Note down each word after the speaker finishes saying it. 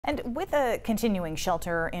And with a continuing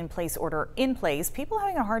shelter-in-place order in place, people are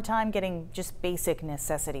having a hard time getting just basic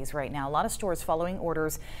necessities right now. A lot of stores following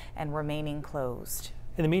orders and remaining closed.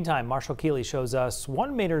 In the meantime, Marshall Keeley shows us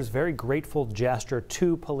one Mainer's very grateful gesture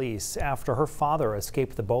to police after her father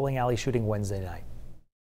escaped the bowling alley shooting Wednesday night.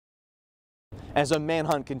 As a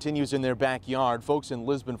manhunt continues in their backyard, folks in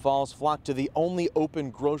Lisbon Falls flock to the only open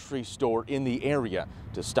grocery store in the area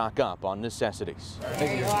to stock up on necessities.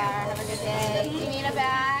 There you are. Have a good day. Do you need a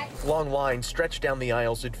bag? Long lines stretch down the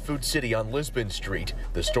aisles at Food City on Lisbon Street.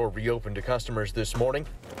 The store reopened to customers this morning,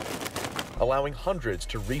 allowing hundreds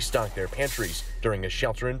to restock their pantries during a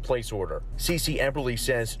shelter-in-place order. Cece Eberly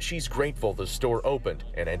says she's grateful the store opened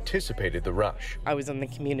and anticipated the rush. I was on the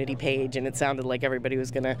community page and it sounded like everybody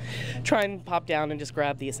was going to try and pop down and just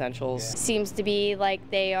grab the essentials. Seems to be like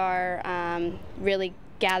they are really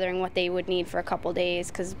gathering what they would need for a couple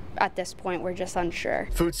days, because at this point we're just unsure.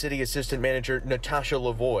 Food City Assistant Manager Natasha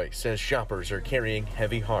Lavoie says shoppers are carrying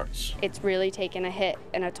heavy hearts. It's really taken a hit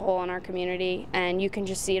and a toll on our community, and you can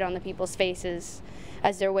just see it on the people's faces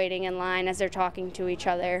as they're waiting in line, as they're talking to each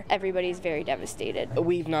other. Everybody's very devastated.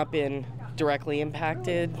 We've not been directly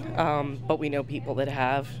impacted, but we know people that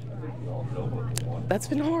have. That's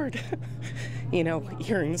been hard. You know,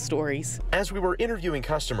 hearing the stories. As we were interviewing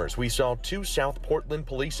customers, we saw two South Portland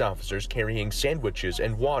police officers carrying sandwiches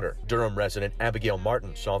and water. Durham resident Abigail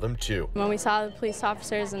Martin saw them too. When we saw the police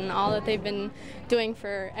officers and all that they've been doing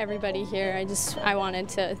for everybody here, I wanted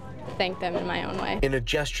to thank them in my own way. In a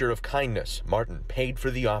gesture of kindness, Martin paid for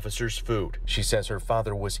the officers' food. She says her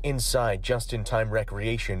father was inside just-in-time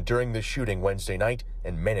recreation during the shooting Wednesday night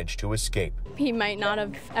and managed to escape. He might not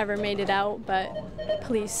have ever made it out, but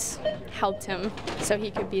police helped him so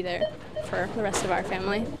he could be there for the rest of our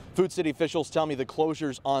family. Food City officials tell me the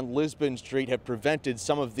closures on Lisbon Street have prevented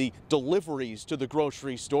some of the deliveries to the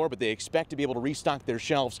grocery store, but they expect to be able to restock their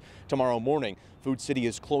shelves tomorrow morning. Food City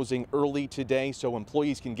is closing early today so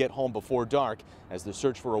employees can get home before dark as the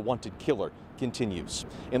search for a wanted killer continues.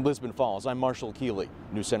 In Lisbon Falls, I'm Marshall Keeley,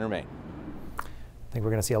 News Center, Maine. I think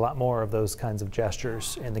we're going to see a lot more of those kinds of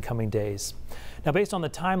gestures in the coming days. Now, based on the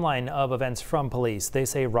timeline of events from police, they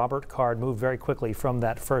say Robert Card moved very quickly from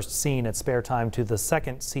that first scene at Spare Time to the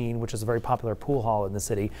second scene, which is a very popular pool hall in the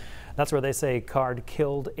city. That's where they say Card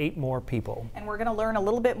killed 8 more people. And we're going to learn a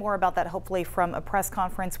little bit more about that, hopefully, from a press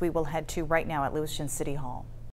conference we will head to right now at Lewiston City Hall.